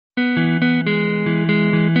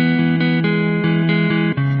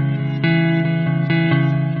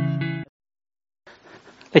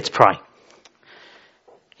Let's pray.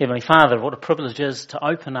 Heavenly Father, what a privilege it is to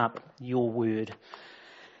open up your word,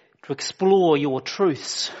 to explore your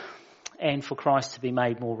truths, and for Christ to be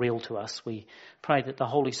made more real to us. We pray that the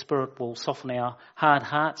Holy Spirit will soften our hard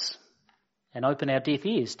hearts and open our deaf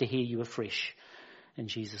ears to hear you afresh. In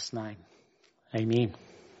Jesus' name, amen.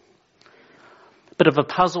 A bit of a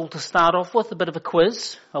puzzle to start off with, a bit of a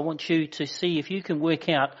quiz. I want you to see if you can work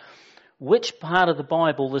out which part of the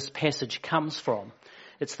Bible this passage comes from.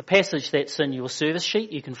 It's the passage that's in your service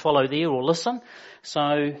sheet. You can follow there or listen.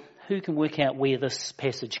 So who can work out where this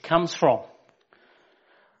passage comes from?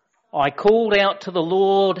 I called out to the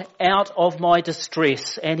Lord out of my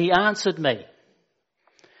distress, and he answered me.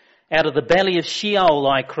 Out of the belly of Sheol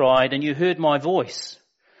I cried, and you heard my voice.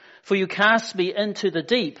 For you cast me into the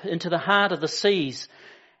deep, into the heart of the seas,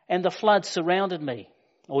 and the flood surrounded me.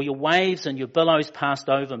 All your waves and your billows passed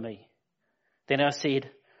over me. Then I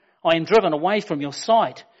said, I am driven away from your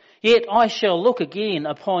sight, yet I shall look again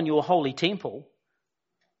upon your holy temple.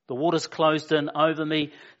 The waters closed in over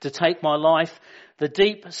me to take my life. The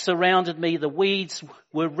deep surrounded me. The weeds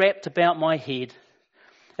were wrapped about my head.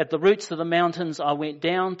 At the roots of the mountains I went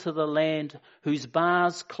down to the land whose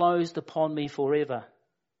bars closed upon me forever.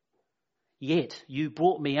 Yet you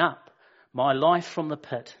brought me up, my life from the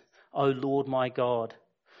pit, O Lord my God.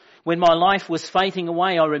 When my life was fading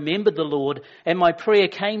away, I remembered the Lord, and my prayer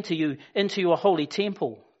came to you into your holy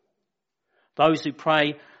temple. Those who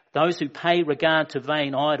pay regard to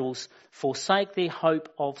vain idols, forsake their hope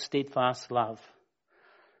of steadfast love.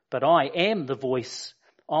 But I,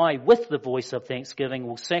 with the voice of thanksgiving,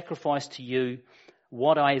 will sacrifice to you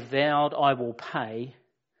what I vowed I will pay.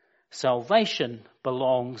 Salvation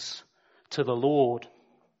belongs to the Lord.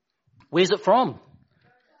 Where's it from?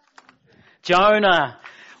 Jonah.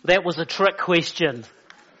 That was a trick question.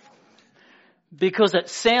 Because it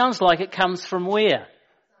sounds like it comes from where?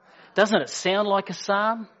 Doesn't it sound like a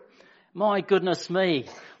psalm? My goodness me.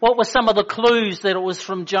 What were some of the clues that it was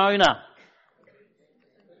from Jonah?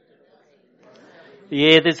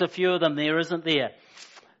 Yeah, there's a few of them there, isn't there?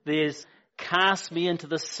 There's cast me into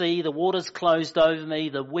the sea, the waters closed over me,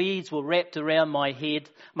 the weeds were wrapped around my head.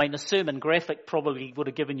 I mean, the sermon graphic probably would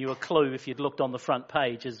have given you a clue if you'd looked on the front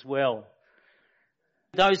page as well.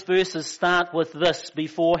 Those verses start with this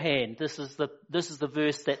beforehand. This is the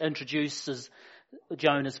verse that introduces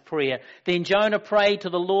Jonah's prayer. Then Jonah prayed to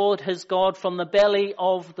the Lord his God from the belly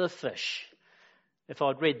of the fish. If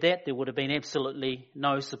I'd read that, there would have been absolutely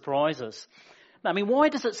no surprises. I mean, why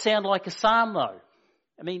does it sound like a psalm though?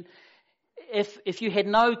 I mean, if you had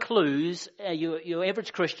no clues, your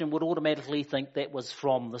average Christian would automatically think that was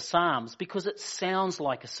from the Psalms, because it sounds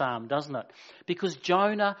like a psalm, doesn't it? Because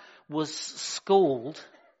Jonah was schooled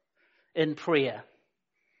in prayer,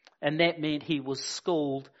 and that meant he was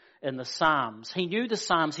schooled in the Psalms. He knew the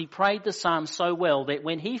Psalms, he prayed the Psalms so well that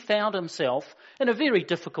when he found himself in a very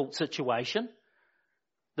difficult situation,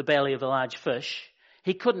 the belly of a large fish,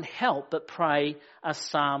 he couldn't help but pray a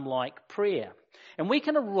psalm-like prayer. And we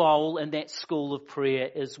can enroll in that school of prayer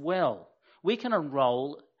as well. We can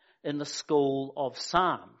enroll in the school of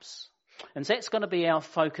Psalms. And that's going to be our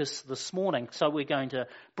focus this morning. So we're going to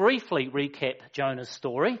briefly recap Jonah's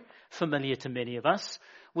story, familiar to many of us.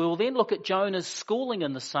 We'll then look at Jonah's schooling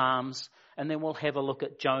in the Psalms, and then we'll have a look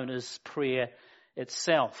at Jonah's prayer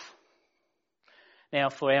itself. Now,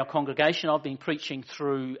 for our congregation, I've been preaching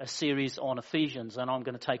through a series on Ephesians, and I'm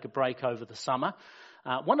going to take a break over the summer.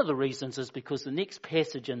 One of the reasons is because the next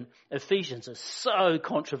passage in Ephesians is so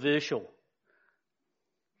controversial.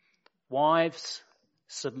 Wives,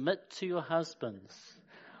 submit to your husbands.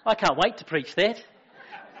 I can't wait to preach that.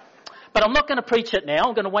 But I'm not going to preach it now.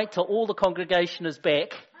 I'm going to wait till all the congregation is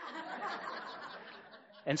back.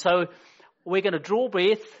 And so we're going to draw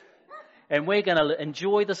breath and we're going to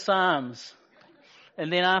enjoy the Psalms.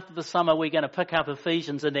 And then after the summer, we're going to pick up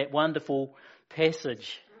Ephesians in that wonderful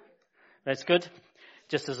passage. That's good.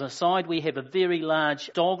 Just as an aside, we have a very large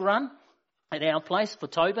dog run at our place for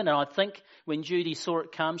Tobin, and I think when Judy saw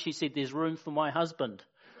it come, she said, there's room for my husband.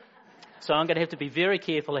 So I'm going to have to be very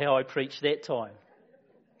careful how I preach that time.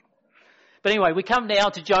 But anyway, we come now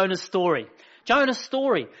to Jonah's story. Jonah's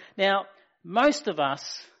story. Now, most of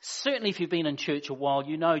us, certainly if you've been in church a while,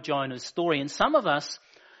 you know Jonah's story, and some of us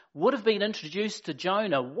would have been introduced to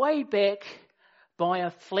Jonah way back by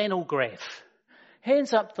a flannel graph.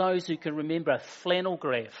 Hands up those who can remember a flannel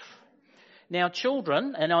graph. Now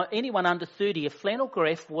children, and anyone under 30, a flannel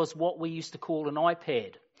graph was what we used to call an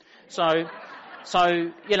iPad. So,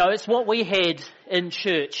 it's what we had in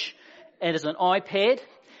church as an iPad.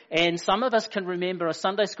 And some of us can remember a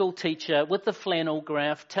Sunday school teacher with the flannel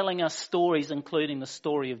graph telling us stories, including the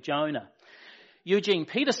story of Jonah. Eugene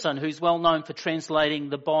Peterson, who's well known for translating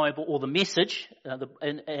the Bible or the Message,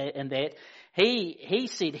 in that, he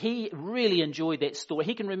said he really enjoyed that story.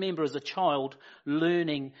 He can remember as a child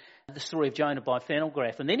learning the story of Jonah by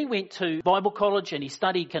phonograph. And then he went to Bible college and he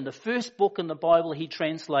studied, and the first book in the Bible he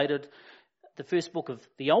translated, the first book of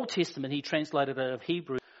the Old Testament he translated out of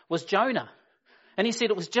Hebrew, was Jonah. And he said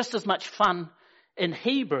it was just as much fun in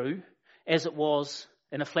Hebrew as it was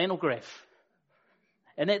in a flannelgraph.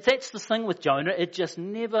 And that's the thing with Jonah. It just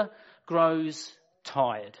never grows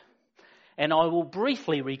tired. And I will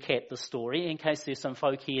briefly recap the story in case there's some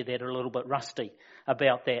folk here that are a little bit rusty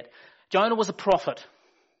about that. Jonah was a prophet.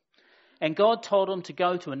 And God told him to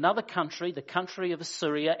go to another country, the country of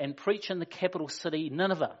Assyria, and preach in the capital city,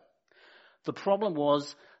 Nineveh. The problem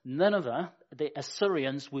was Nineveh, the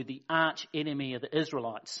Assyrians, were the arch enemy of the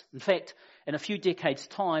Israelites. In fact, in a few decades'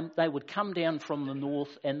 time, they would come down from the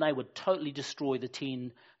north and they would totally destroy the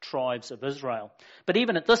 10 tribes of Israel. But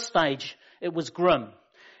even at this stage, it was grim.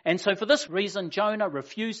 And so for this reason, Jonah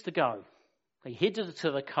refused to go. He headed to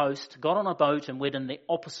the coast, got on a boat and went in the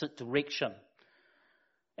opposite direction.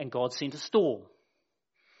 And God sent a storm.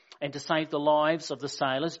 And to save the lives of the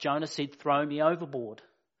sailors, Jonah said, "Throw me overboard."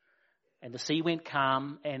 And the sea went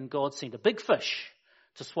calm, and God sent a big fish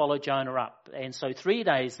to swallow Jonah up. And so 3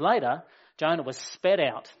 days later, Jonah was spat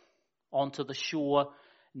out onto the shore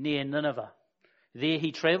near Nineveh. There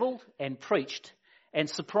he travelled and preached. And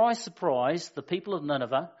surprise, surprise, the people of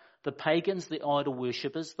Nineveh, the pagans, the idol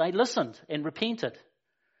worshippers, they listened and repented.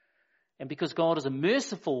 And because God is a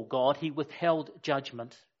merciful God, he withheld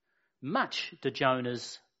judgment, much to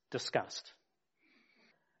Jonah's disgust.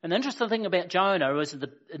 And the interesting thing about Jonah is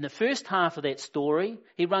in the first half of that story,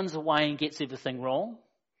 he runs away and gets everything wrong.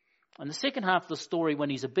 And the second half of the story, when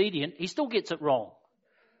he's obedient, he still gets it wrong.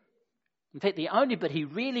 In fact, the only bit he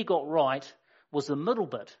really got right was the middle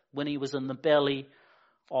bit, when he was in the belly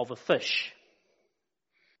of a fish.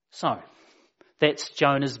 So, that's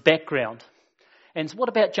Jonah's background. And what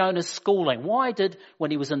about Jonah's schooling? Why when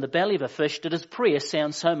he was in the belly of a fish, did his prayer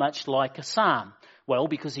sound so much like a psalm? Well,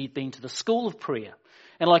 because he'd been to the school of prayer.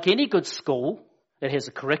 And like any good school, it has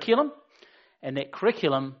a curriculum, and that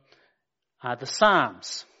curriculum are the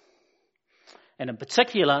Psalms. And in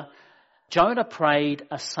particular, Jonah prayed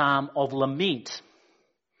a psalm of lament.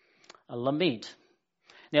 A lament.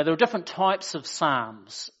 Now, there are different types of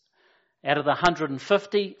psalms. Out of the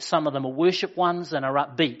 150, some of them are worship ones and are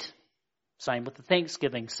upbeat. Same with the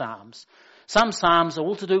Thanksgiving psalms. Some psalms are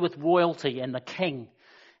all to do with royalty and the king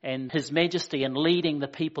and his majesty and leading the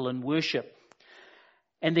people in worship.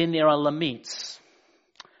 And then there are laments.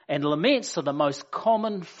 And laments are the most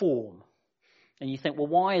common form. And you think, well,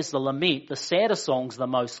 why is the lament, the sadder songs, the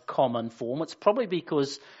most common form? It's probably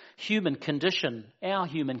because our human condition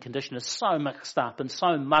is so mixed up and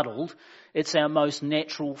so muddled, it's our most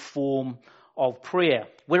natural form of prayer.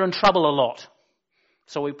 We're in trouble a lot.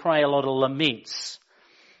 So we pray a lot of laments.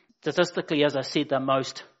 Statistically, as I said, they're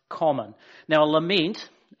most common. Now, a lament,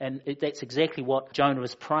 and that's exactly what Jonah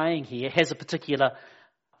is praying here, has a particular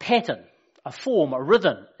pattern, a form, a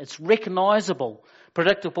rhythm. It's recognisable,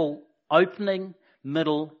 predictable opening,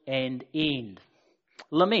 middle and end.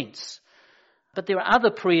 Laments. But there are other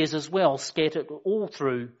prayers as well scattered all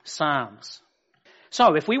through Psalms.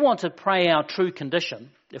 So if we want to pray our true condition,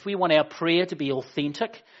 if we want our prayer to be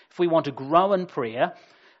authentic, if we want to grow in prayer,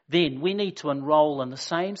 then we need to enroll in the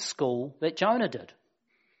same school that Jonah did,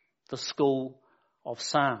 the school of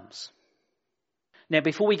Psalms. Now,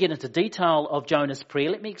 before we get into detail of Jonah's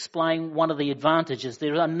prayer, let me explain one of the advantages.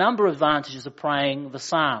 There are a number of advantages of praying the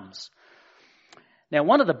Psalms. Now,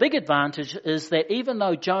 one of the big advantages is that even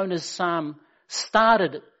though Jonah's psalm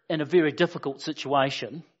started in a very difficult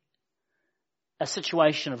situation, a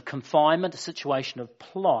situation of confinement, a situation of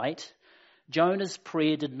plight, Jonah's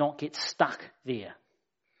prayer did not get stuck there.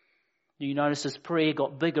 You notice his prayer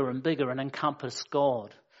got bigger and bigger and encompassed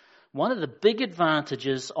God. One of the big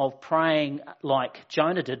advantages of praying like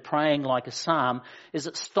Jonah did, praying like a psalm, is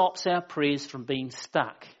it stops our prayers from being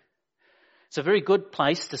stuck. It's a very good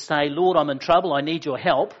place to say, Lord, I'm in trouble, I need your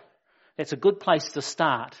help. That's a good place to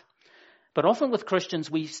start. But often with Christians,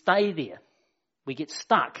 we stay there. We get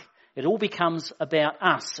stuck. It all becomes about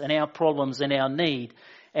us and our problems and our need.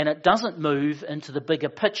 And it doesn't move into the bigger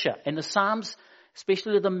picture. And the Psalms,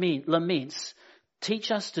 especially the laments, teach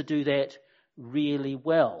us to do that really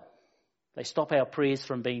well. They stop our prayers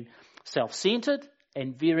from being self-centered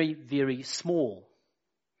and very, very small.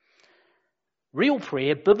 Real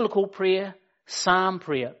prayer, biblical prayer, psalm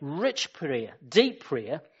prayer, rich prayer, deep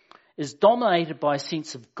prayer is dominated by a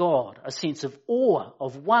sense of God, a sense of awe,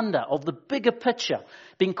 of wonder, of the bigger picture,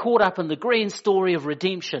 being caught up in the grand story of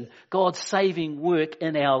redemption, God's saving work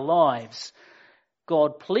in our lives.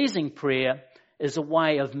 God-pleasing prayer is a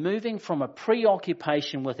way of moving from a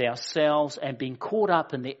preoccupation with ourselves and being caught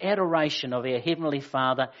up in the adoration of our Heavenly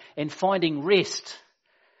Father and finding rest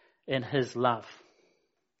in His love.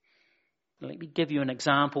 Let me give you an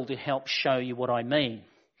example to help show you what I mean.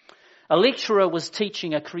 A lecturer was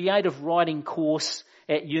teaching a creative writing course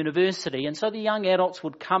at university, and so the young adults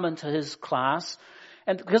would come into his class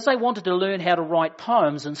and because they wanted to learn how to write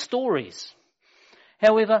poems and stories.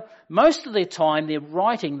 However, most of their time, their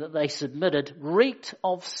writing that they submitted reeked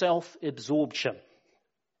of self-absorption.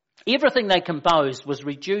 Everything they composed was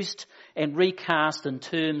reduced and recast in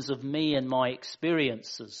terms of me and my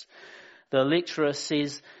experiences. The lecturer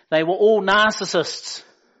says they were all narcissists,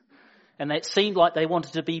 and it seemed like they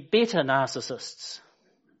wanted to be better narcissists.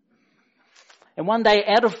 And one day,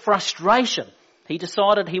 out of frustration, he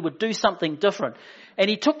decided he would do something different. And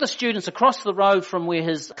he took the students across the road from where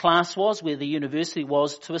his class was, where the university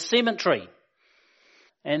was, to a cemetery.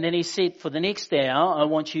 And then he said, for the next hour, I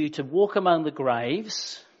want you to walk among the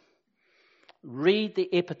graves, read the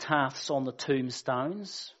epitaphs on the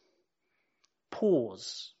tombstones,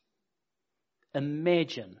 pause,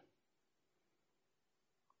 imagine,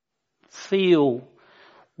 feel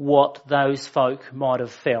what those folk might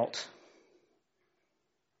have felt,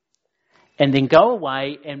 and then go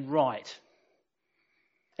away and write.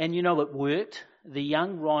 And you know, it worked. The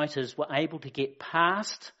young writers were able to get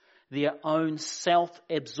past their own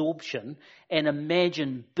self-absorption and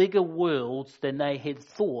imagine bigger worlds than they had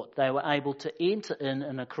thought. They were able to enter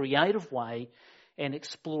in a creative way and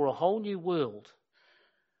explore a whole new world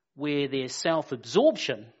where their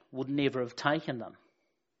self-absorption would never have taken them.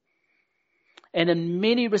 And in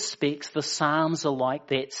many respects, the Psalms are like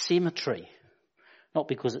that cemetery. Not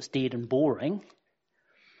because it's dead and boring,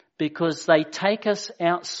 because they take us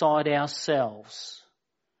outside ourselves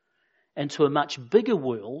into a much bigger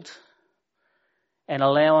world and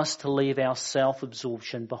allow us to leave our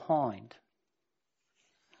self-absorption behind.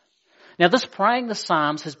 Now, this praying the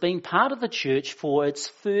Psalms has been part of the church for its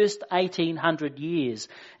first 1800 years.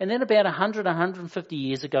 And then about 100, 150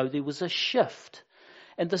 years ago, there was a shift.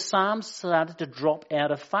 And the Psalms started to drop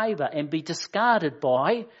out of favour and be discarded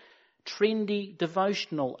by trendy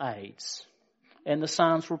devotional aids. And the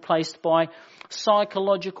Psalms replaced by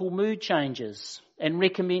psychological mood changes and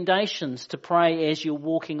recommendations to pray as you're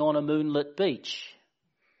walking on a moonlit beach.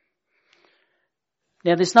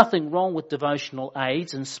 Now, there's nothing wrong with devotional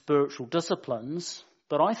aids and spiritual disciplines,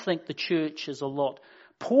 but I think the church is a lot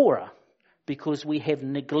poorer because we have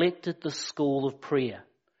neglected the school of prayer.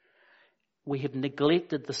 We have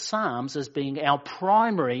neglected the Psalms as being our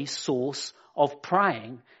primary source of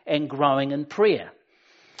praying and growing in prayer.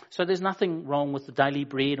 So there's nothing wrong with the daily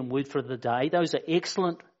bread and word for the day. Those are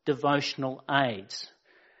excellent devotional aids.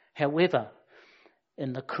 However,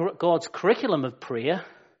 in God's curriculum of prayer,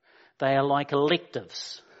 they are like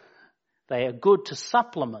electives. They are good to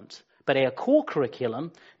supplement, but our core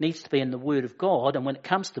curriculum needs to be in the Word of God. And when it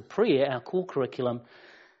comes to prayer, our core curriculum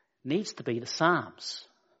needs to be the Psalms.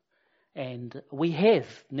 And we have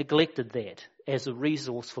neglected that as a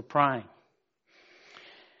resource for praying.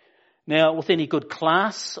 Now, with any good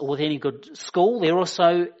class or with any good school, there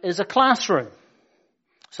also is a classroom.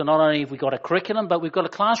 So not only have we got a curriculum, but we've got a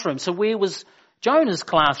classroom. So where was Jonah's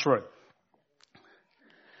classroom?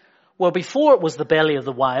 Well, before it was the belly of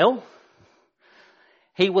the whale,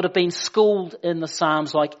 he would have been schooled in the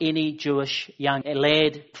Psalms like any Jewish young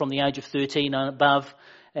lad from the age of 13 and above,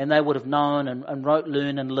 and they would have known and wrote,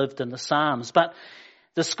 learned and lived in the Psalms. But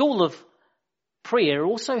the school of prayer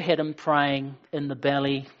also had him praying in the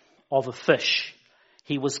belly of a fish.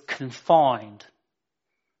 He was confined.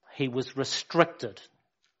 He was restricted.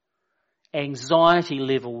 Anxiety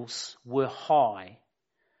levels were high.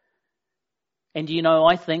 And you know,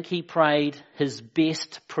 I think he prayed his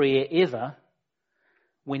best prayer ever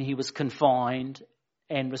when he was confined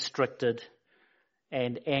and restricted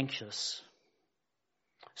and anxious.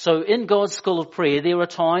 So in God's school of prayer, there are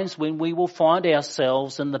times when we will find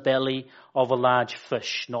ourselves in the belly of a large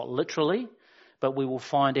fish, not literally, but we will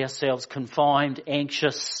find ourselves confined,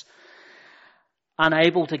 anxious,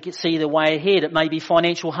 unable to see the way ahead. It may be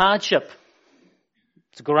financial hardship.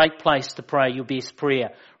 It's a great place to pray your best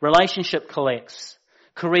prayer. Relationship collapse,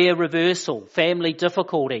 career reversal, family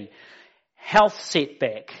difficulty, health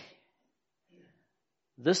setback.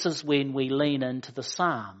 This is when we lean into the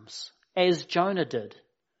Psalms, as Jonah did,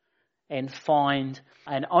 and find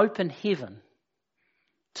an open heaven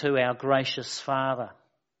to our gracious Father.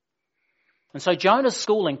 And so Jonah's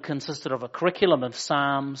schooling consisted of a curriculum of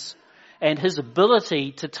Psalms and his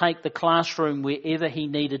ability to take the classroom wherever he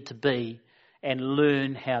needed to be and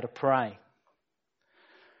learn how to pray.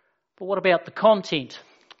 But what about the content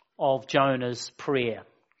of Jonah's prayer?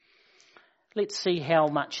 Let's see how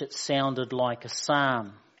much it sounded like a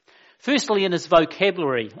psalm. Firstly, in his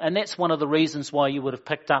vocabulary, and that's one of the reasons why you would have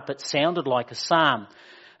picked up it sounded like a psalm.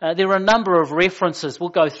 There are a number of references. We'll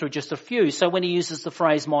go through just a few. So when he uses the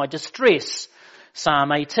phrase, my distress,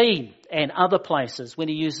 Psalm 18, and other places. When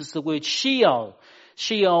he uses the word Sheol,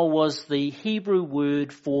 Sheol was the Hebrew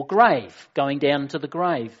word for grave, going down into the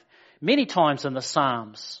grave. Many times in the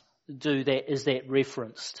Psalms is that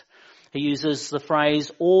referenced. He uses the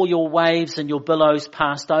phrase, all your waves and your billows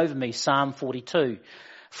passed over me, Psalm 42.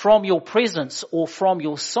 From your presence or from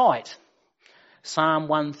your sight, Psalm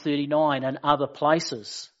 139 and other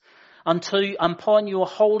places. Upon your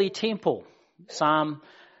holy temple, Psalm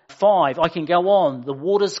 5. I can go on. The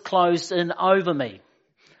waters closed in over me.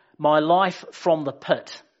 My life from the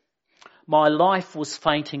pit. My life was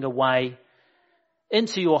fainting away.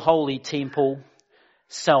 Into your holy temple.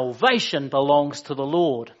 Salvation belongs to the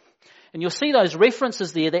Lord. And you'll see those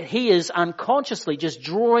references there that he is unconsciously just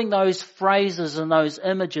drawing those phrases and those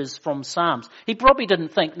images from Psalms. He probably didn't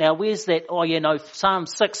think, now where's that, Psalm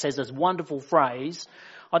 6 has this wonderful phrase.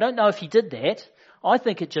 I don't know if he did that. I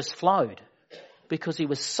think it just flowed because he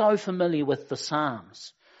was so familiar with the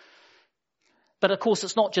Psalms. But of course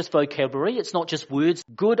it's not just vocabulary, it's not just words.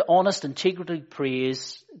 Good, honest, integrity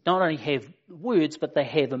prayers not only have words, but they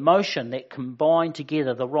have emotion that combine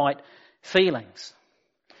together the right feelings.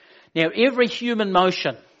 Now, every human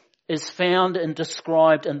motion is found and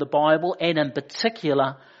described in the Bible, and in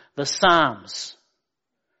particular, the Psalms.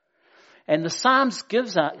 And the Psalms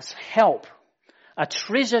gives us help, a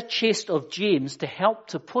treasure chest of gems to help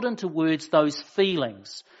to put into words those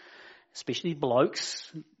feelings, especially blokes,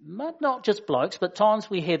 not just blokes, but times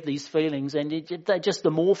we have these feelings and they're just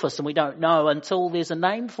amorphous and we don't know until there's a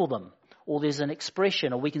name for them, or there's an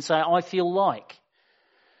expression, or we can say, I feel like.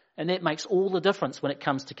 And that makes all the difference when it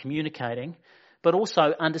comes to communicating, but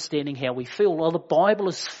also understanding how we feel. Well, the Bible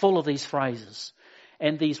is full of these phrases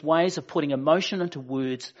and these ways of putting emotion into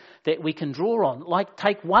words that we can draw on. Like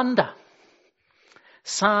take wonder.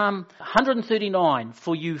 Psalm 139,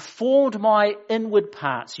 for you formed my inward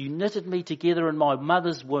parts, you knitted me together in my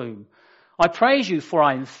mother's womb. I praise you for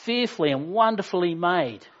I am fearfully and wonderfully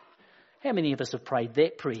made. How many of us have prayed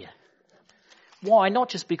that prayer? Why? Not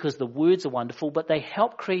just because the words are wonderful, but they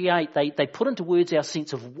help create, they put into words our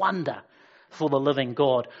sense of wonder for the living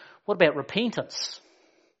God. What about repentance?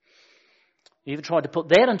 You ever tried to put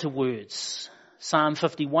that into words? Psalm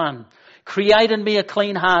 51. Create in me a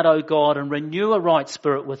clean heart, O God, and renew a right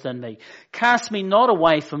spirit within me. Cast me not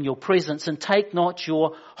away from your presence and take not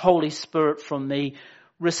your Holy Spirit from me.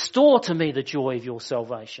 Restore to me the joy of your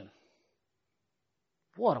salvation.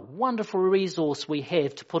 What a wonderful resource we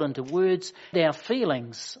have to put into words our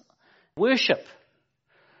feelings. Worship.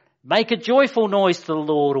 Make a joyful noise to the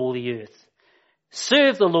Lord, all the earth.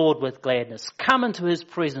 Serve the Lord with gladness. Come into his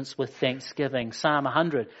presence with thanksgiving. Psalm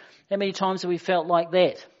 100. How many times have we felt like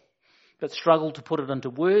that, but struggled to put it into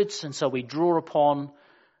words? And so we draw upon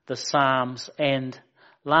the Psalms. And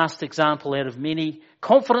last example out of many,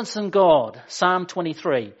 confidence in God. Psalm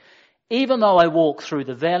 23. Even though I walk through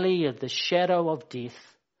the valley of the shadow of death,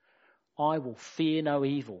 I will fear no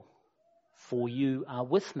evil, for you are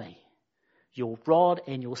with me. Your rod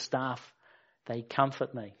and your staff, they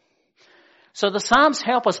comfort me. So the Psalms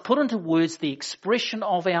help us put into words the expression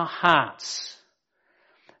of our hearts.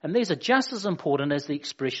 And these are just as important as the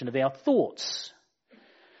expression of our thoughts.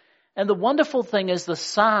 And the wonderful thing is the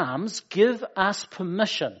Psalms give us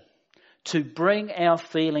permission to bring our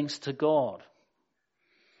feelings to God.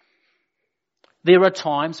 There are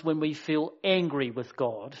times when we feel angry with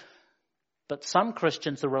God, but some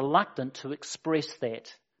Christians are reluctant to express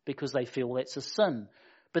that because they feel that's a sin.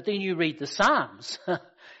 But then you read the Psalms,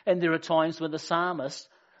 and there are times when the psalmist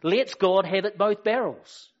lets God have it both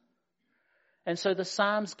barrels. And so the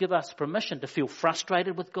Psalms give us permission to feel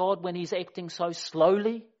frustrated with God when he's acting so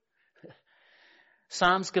slowly.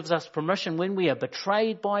 Psalms gives us permission when we are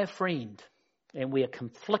betrayed by a friend and we are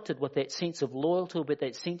conflicted with that sense of loyalty, with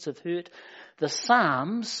that sense of hurt. The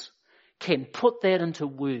Psalms can put that into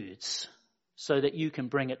words so that you can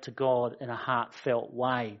bring it to God in a heartfelt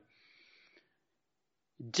way.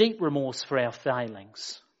 Deep remorse for our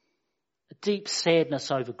failings. A deep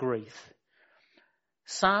sadness over grief.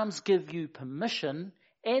 Psalms give you permission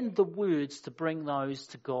and the words to bring those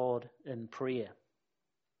to God in prayer.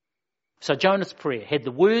 So Jonah's prayer had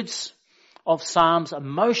the words of Psalms,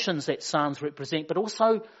 emotions that Psalms represent, but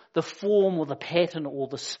also the form or the pattern or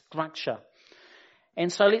the structure.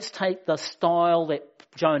 And so let's take the style that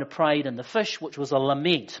Jonah prayed in the fish, which was a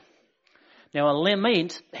lament. Now a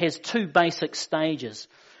lament has two basic stages.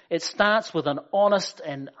 It starts with an honest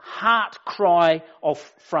and heart cry of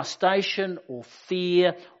frustration or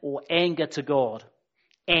fear or anger to God,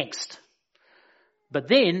 angst. But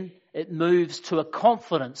then it moves to a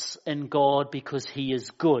confidence in God because He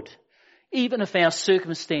is good, even if our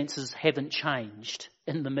circumstances haven't changed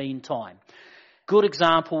in the meantime. Good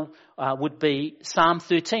example would be Psalm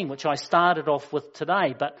 13, which I started off with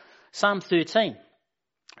today, but Psalm 13.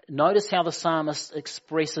 Notice how the psalmist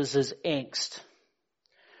expresses his angst.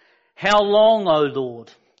 How long, O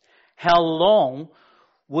Lord? How long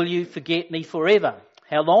will you forget me forever?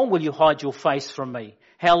 How long will you hide your face from me?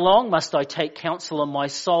 How long must I take counsel in my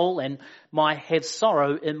soul and have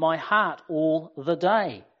sorrow in my heart all the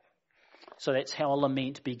day? So that's how a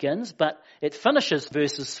lament begins, but it finishes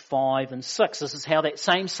verses 5 and 6. This is how that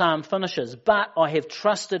same psalm finishes. But I have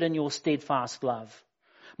trusted in your steadfast love.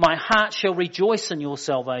 My heart shall rejoice in your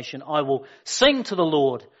salvation. I will sing to the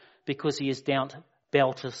Lord because He is dealt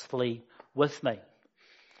bountifully with me.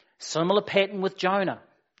 Similar pattern with Jonah.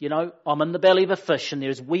 You know, I'm in the belly of a fish and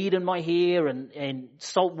there's weed in my hair and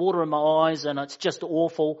salt water in my eyes and it's just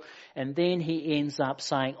awful. And then he ends up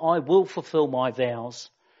saying, I will fulfill my vows.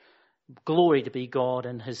 Glory to be God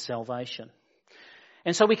and His salvation.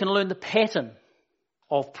 And so we can learn the pattern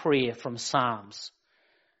of prayer from Psalms.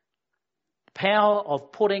 Power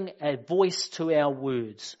of putting a voice to our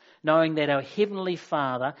words, knowing that our Heavenly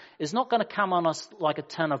Father is not going to come on us like a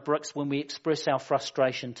ton of bricks when we express our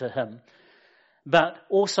frustration to Him, but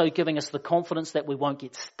also giving us the confidence that we won't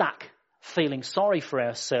get stuck feeling sorry for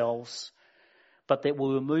ourselves, but that we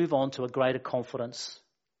will move on to a greater confidence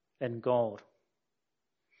in God.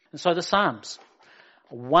 And so the Psalms,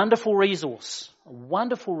 a wonderful resource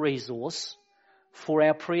for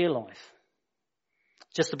our prayer life.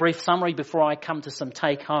 Just a brief summary before I come to some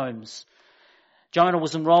take-homes. Jonah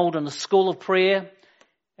was enrolled in the school of prayer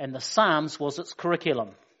and the Psalms was its curriculum.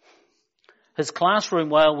 His classroom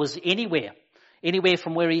was anywhere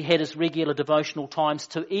from where he had his regular devotional times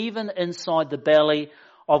to even inside the belly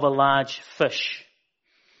of a large fish.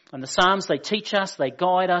 And the Psalms, they teach us, they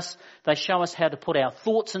guide us, they show us how to put our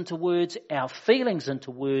thoughts into words, our feelings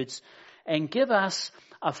into words, and give us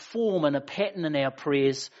a form and a pattern in our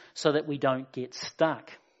prayers so that we don't get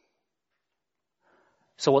stuck.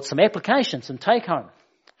 So what's some applications and take home?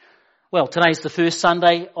 Well, today's the first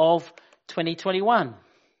Sunday of 2021.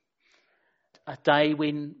 A day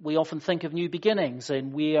when we often think of new beginnings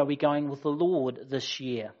and where are we going with the Lord this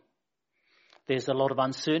year. There's a lot of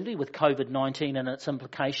uncertainty with COVID-19 and its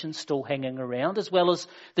implications still hanging around, as well as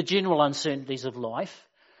the general uncertainties of life.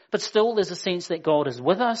 But still there's a sense that God is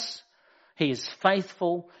with us. He is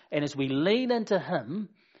faithful, and as we lean into Him,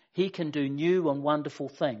 He can do new and wonderful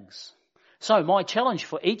things. So my challenge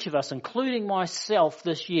for each of us, including myself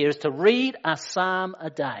this year, is to read a psalm a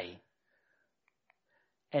day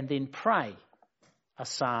and then pray a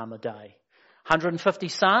psalm a day. 150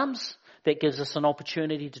 psalms, that gives us an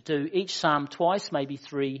opportunity to do each psalm twice, maybe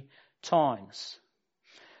 3 times.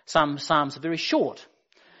 Some psalms are very short.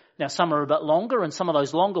 Now some are a bit longer, and some of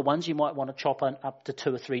those longer ones you might want to chop in up to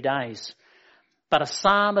 2 or 3 days. But a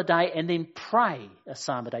psalm a day, and then pray a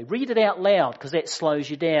psalm a day. Read it out loud, because that slows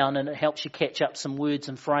you down and it helps you catch up some words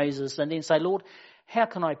and phrases, and then say, Lord, how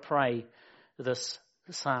can I pray this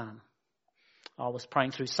psalm? I was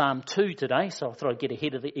praying through Psalm 2 today, so I thought I'd get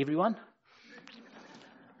ahead of everyone.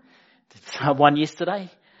 Did Psalm 1 yesterday.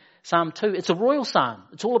 Psalm 2, it's a royal psalm.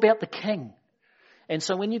 It's all about the king. And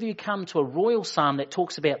so whenever you come to a royal psalm that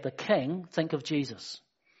talks about the king, think of Jesus.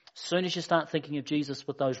 As soon as you start thinking of Jesus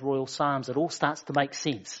with those royal psalms, it all starts to make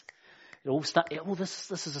sense.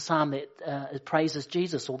 This is a psalm that praises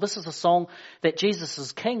Jesus, or this is a song that Jesus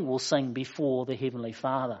as King will sing before the Heavenly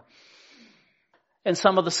Father. And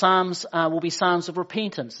some of the psalms will be psalms of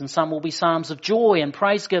repentance, and some will be psalms of joy and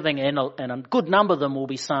praise-giving, and a good number of them will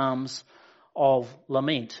be psalms of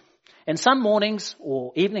lament. And some mornings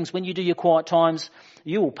or evenings when you do your quiet times,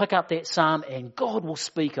 you will pick up that psalm and God will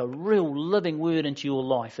speak a real living word into your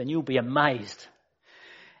life and you'll be amazed.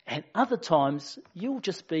 And other times you'll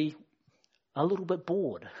just be a little bit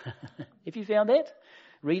bored. Have you found that?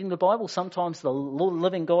 Reading the Bible, sometimes the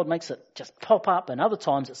living God makes it just pop up, and other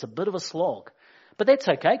times it's a bit of a slog. But that's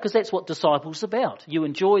okay, because that's what disciples are about. You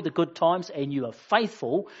enjoy the good times and you are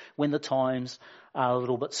faithful when the times are a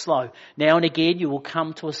little bit slow. Now and again you will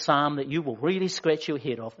come to a psalm that you will really scratch your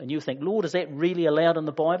head off and you think, Lord, is that really allowed in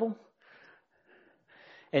the Bible?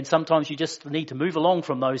 And sometimes you just need to move along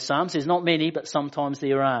from those psalms. There's not many, but sometimes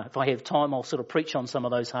there are. If I have time, I'll sort of preach on some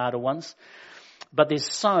of those harder ones. But there's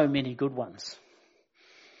so many good ones.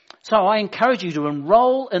 So I encourage you to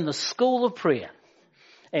enroll in the school of prayer.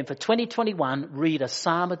 And for 2021, read a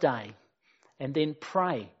psalm a day and then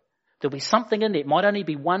pray. There'll be something in there. It might only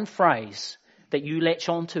be one phrase that you latch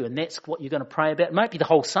onto, and that's what you're going to pray about. It might be the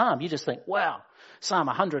whole psalm. You just think, wow, Psalm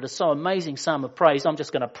 100 is so amazing, psalm of praise. I'm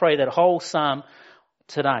just going to pray that whole psalm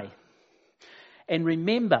today. And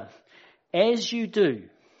remember, as you do,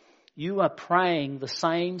 you are praying the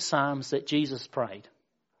same psalms that Jesus prayed.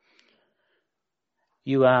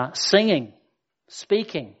 You are singing,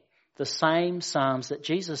 speaking the same psalms that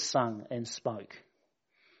Jesus sung and spoke.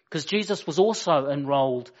 Because Jesus was also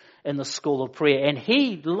enrolled in the school of prayer, and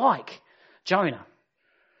he, like Jonah,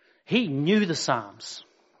 he knew the psalms.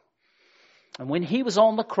 And when he was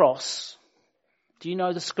on the cross, do you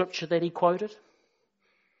know the scripture that he quoted?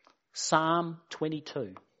 Psalm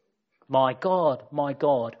 22. My God,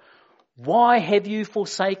 why have you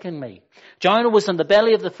forsaken me? Jonah was in the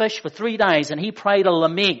belly of the fish for 3 days, and he prayed a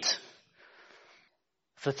lament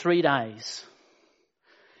for 3 days.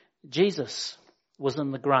 Jesus was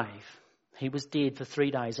in the grave. He was dead for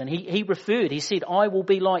 3 days. And he said, I will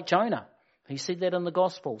be like Jonah. He said that in the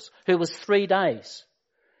Gospels, who was 3 days.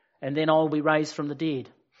 And then I will be raised from the dead.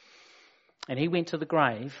 And he went to the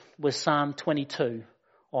grave with Psalm 22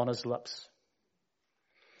 on his lips.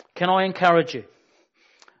 Can I encourage you?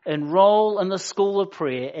 Enroll in the school of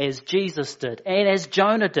prayer as Jesus did and as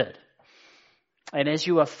Jonah did. And as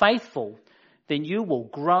you are faithful, then you will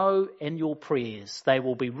grow in your prayers. They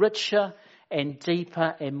will be richer and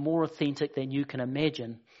deeper and more authentic than you can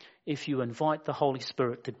imagine if you invite the Holy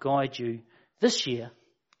Spirit to guide you this year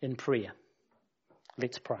in prayer.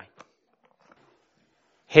 Let's pray.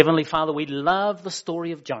 Heavenly Father, we love the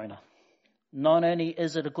story of Jonah. Not only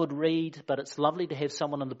is it a good read, but it's lovely to have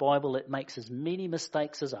someone in the Bible that makes as many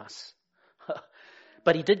mistakes as us.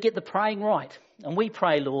 But he did get the praying right. And we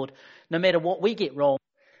pray, Lord, no matter what we get wrong,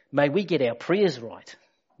 may we get our prayers right.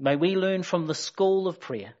 May we learn from the school of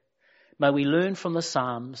prayer. May we learn from the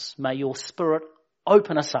Psalms. May your Spirit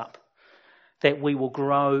open us up that we will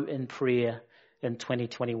grow in prayer in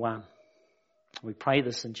 2021. We pray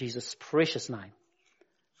this in Jesus' precious name.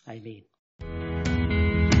 Amen.